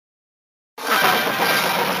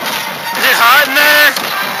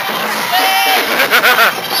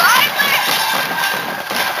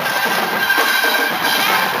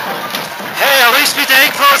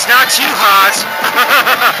careful, it's not too hot.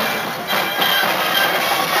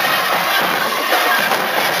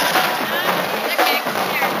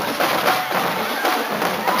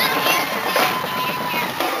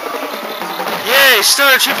 Yay,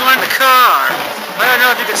 Star Trooper in the car. I don't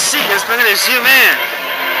know if you can see this, but I'm going to zoom in.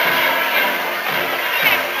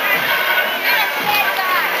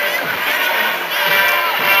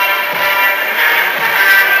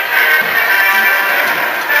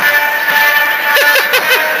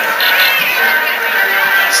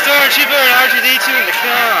 Stormtrooper and R2-D2 in the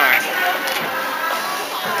car.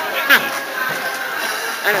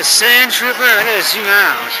 And a sand trooper, I gotta zoom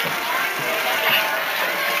out.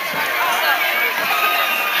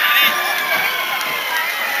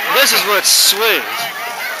 This is what's sweet.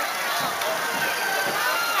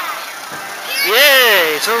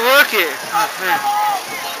 Yay, so look it.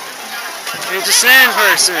 It's a sand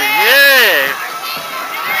person, yay.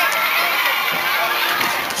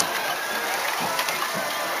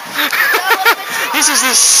 This is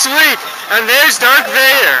this sweet, and there's Darth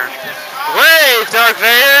Vader. Wave, Darth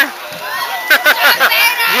Vader.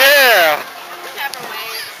 Yeah.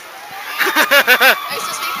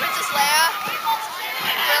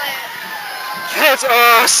 That's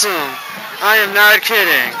awesome. I am not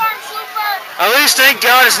kidding. At least thank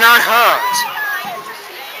God it's not hot.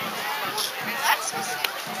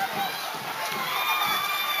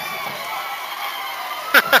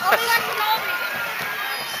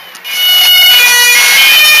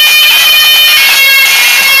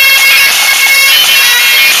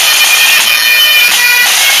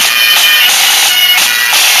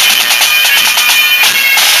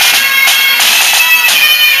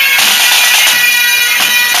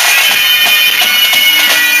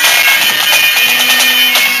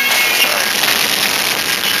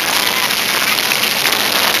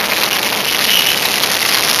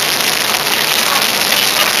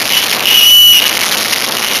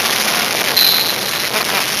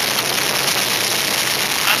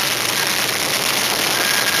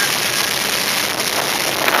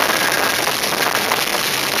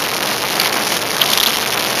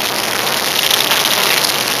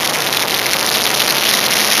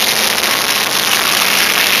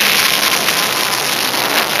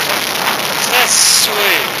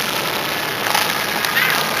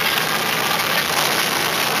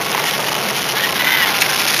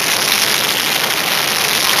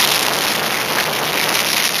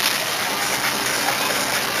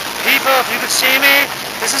 If you could see me,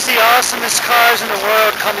 this is the awesomest cars in the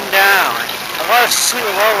world coming down. A lot of sweet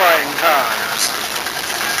low-riding cars.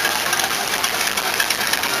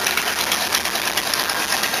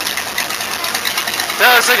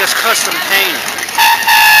 That looks like it's custom painted.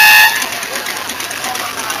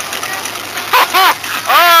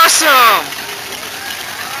 Awesome!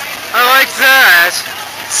 I like that.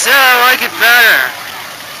 So I like it better.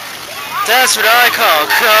 That's what I call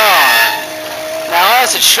a car. Now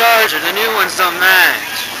that's a Charger, the new ones don't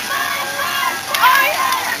match.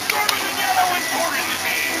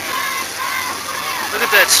 Look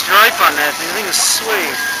at that stripe on that thing, the thing is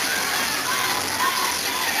sweet.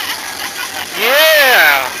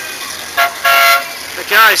 Yeah! The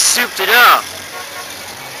guy souped it up.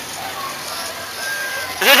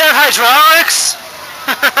 Does it have hydraulics?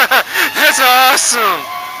 That's awesome!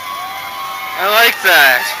 I like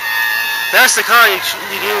that. That's the car you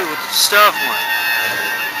do with stuff with.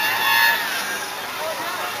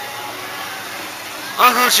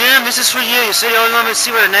 Uncle Jim, this is for you. You said you only wanted me to see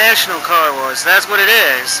what a national car was. That's what it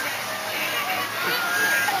is.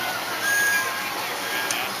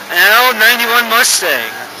 An old 91 Mustang.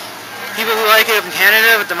 People who like it up in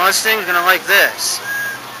Canada with the Mustang are going to like this.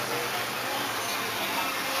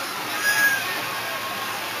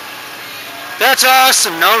 That's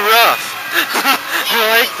awesome. No rough. I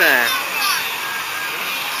like that.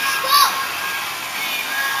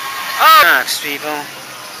 Oh, next, people.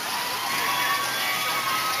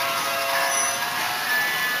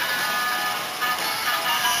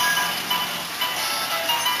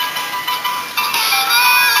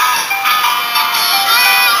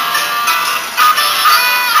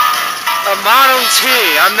 A Model T,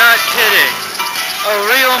 I'm not kidding. A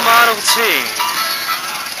real Model T.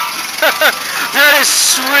 That is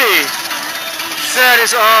sweet. That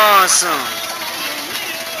is awesome.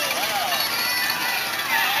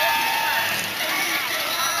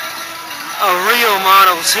 A real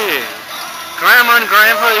Model T. Grandma and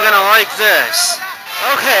Grandpa, you're gonna like this.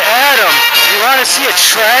 Okay, Adam, you wanna see a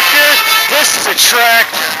tractor? This is a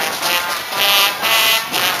tractor.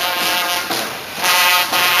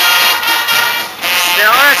 Now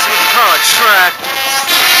that's what we call a tractor.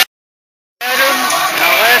 Adam,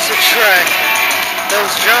 now that's a tractor.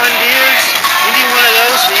 Those John Deeres, you need one of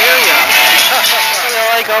those for you. You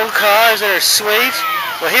like old cars that are sweet?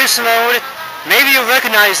 Well, here's some old. Maybe you'll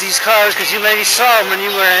recognize these cars because you maybe saw them when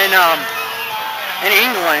you were in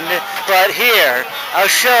England. But here, I'll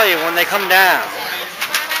show you when they come down.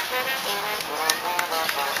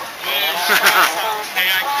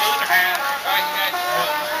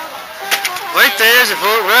 Right there's a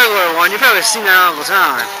regular one. You've probably seen that all the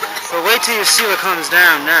time. But wait till you see what comes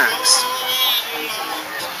down next.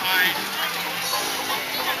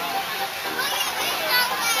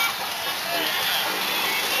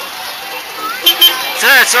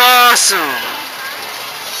 That's awesome!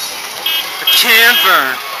 A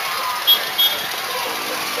camper.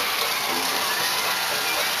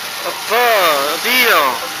 A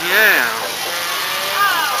beetle. Yeah.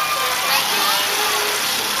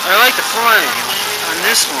 I like the flame on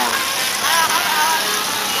this one.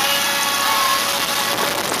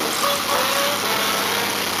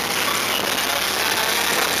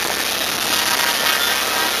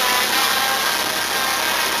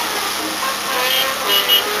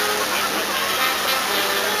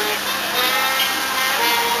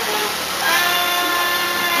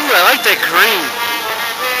 Ooh, I like that green.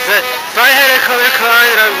 If I had a color car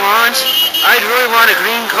that I want, I'd really want a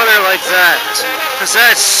green color like that. Because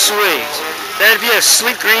that's sweet. That'd be a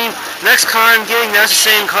sweet green. Next car I'm getting, that's the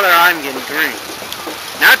same color I'm getting, green.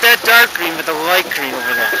 Not that dark green, but the light green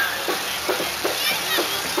over there.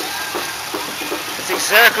 It's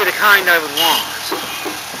exactly the kind I would want.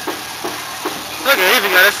 Look, I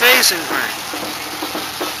even got a facing frame.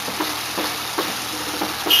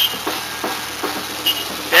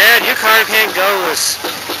 Dad, your car can't go this.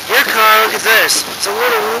 Your car, look at this. It's a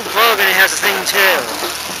little bug and it has a thing too.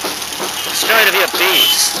 It's trying to be a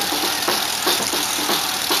beast.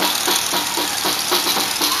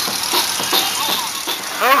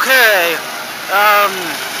 Okay.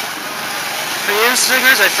 For the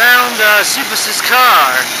stickers, I found Super's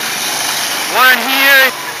car. One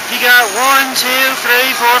here, he got 1, 2,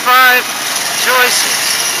 3, 4, 5 choices.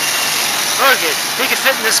 Look it, he could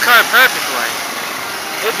fit in this car perfectly.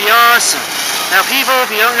 It'd be awesome. Now people,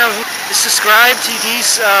 if you don't know, subscribe to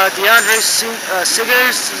these DeAndre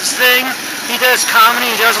Sigger's thing. He does comedy,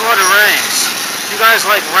 he does a lot of rants. You guys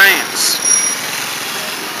like rants.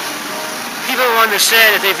 People will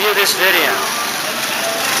understand if they view this video.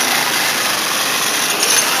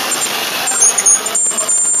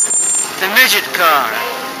 The midget car.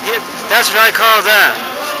 That's what I call them.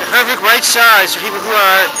 The perfect right size for people who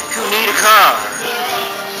need a car.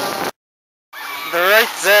 They're right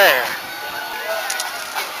there.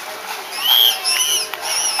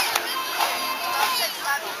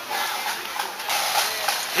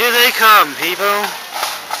 Here they come, people.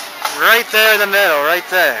 Right there in the middle, right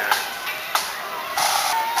there.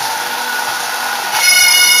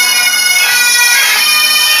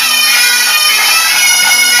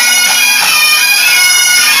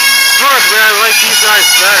 Of course, I like these guys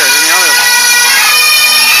better than the other ones.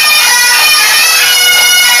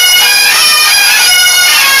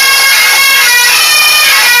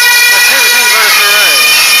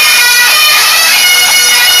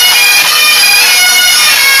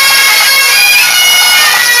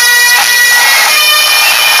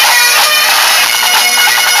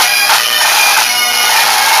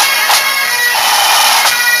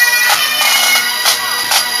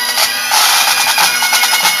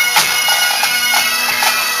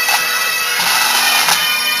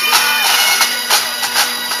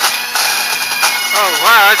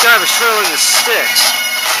 Wow, that guy was twirling the sticks.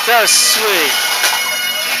 That was sweet.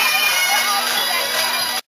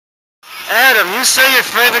 Adam, you say your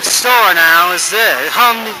favorite store now is this.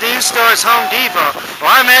 New store is Home Depot. Well,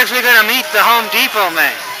 I'm actually going to meet the Home Depot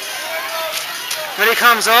man when he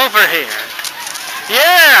comes over here.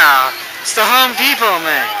 Yeah, it's the Home Depot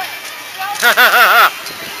man.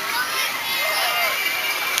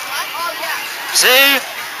 See?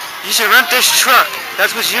 You should rent this truck.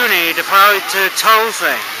 That's what you need to probably to tow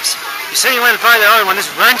things. You say you want to buy the other one,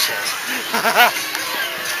 just rent it.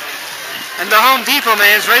 And the Home Depot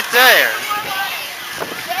man's right there.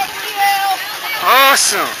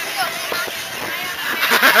 Awesome.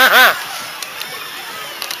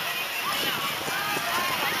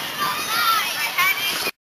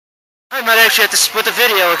 I might actually have to split the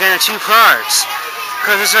video again in 2 parts.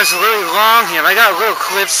 Because this is really long here. I got little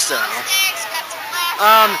clips though.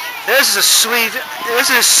 This is sweet.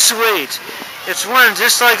 It's one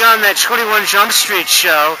just like on that 21 Jump Street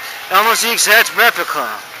show, almost the exact replica.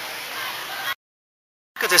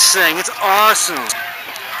 Look at this thing, it's awesome.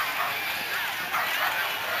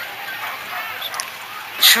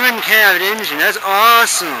 Twin cab engine, that's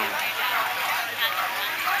awesome.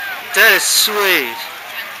 That is sweet.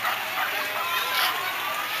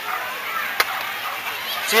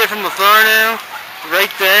 See it from afar now? Right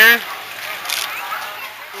there?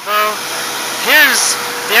 Well, here's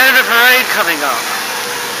the end of the parade coming up.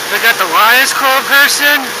 We got the Lions Club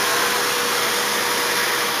person.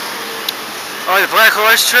 Oh, the Black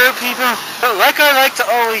Horse Troop people. But like I like to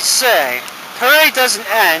always say, parade doesn't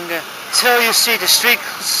end till you see the street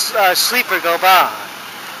sleeper go by.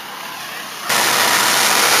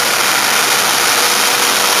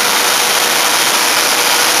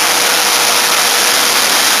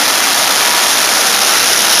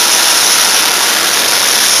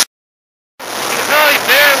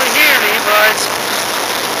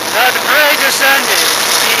 The parade just ended.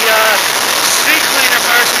 The street cleaner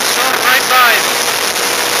person's going right by me.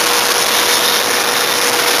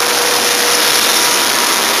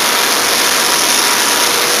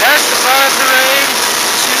 That's the Fire Parade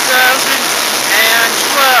 2012.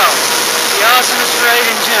 The awesomest parade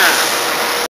in town.